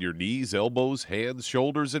pains in your knees, elbows, hands,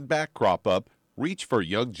 shoulders, and back crop up, reach for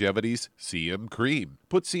Youngevity's CM Cream.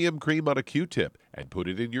 Put CM Cream on a Q-tip and put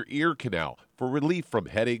it in your ear canal for relief from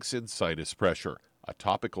headaches and sinus pressure. A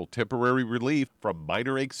topical temporary relief from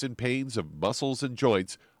minor aches and pains of muscles and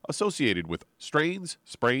joints associated with strains,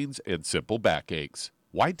 sprains, and simple backaches.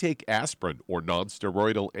 Why take aspirin or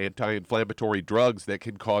non-steroidal anti-inflammatory drugs that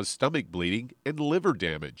can cause stomach bleeding and liver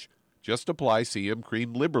damage? Just apply CM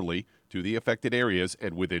Cream liberally to the affected areas,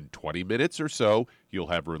 and within 20 minutes or so, you'll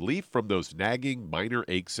have relief from those nagging minor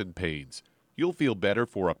aches and pains. You'll feel better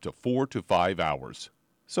for up to 4 to 5 hours.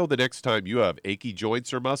 So the next time you have achy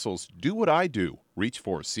joints or muscles, do what I do. Reach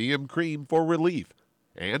for CM Cream for relief.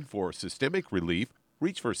 And for systemic relief,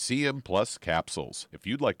 reach for CM Plus capsules. If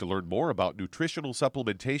you'd like to learn more about nutritional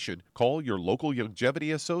supplementation, call your local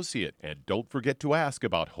Youngevity associate, and don't forget to ask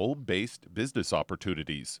about home-based business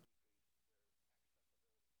opportunities.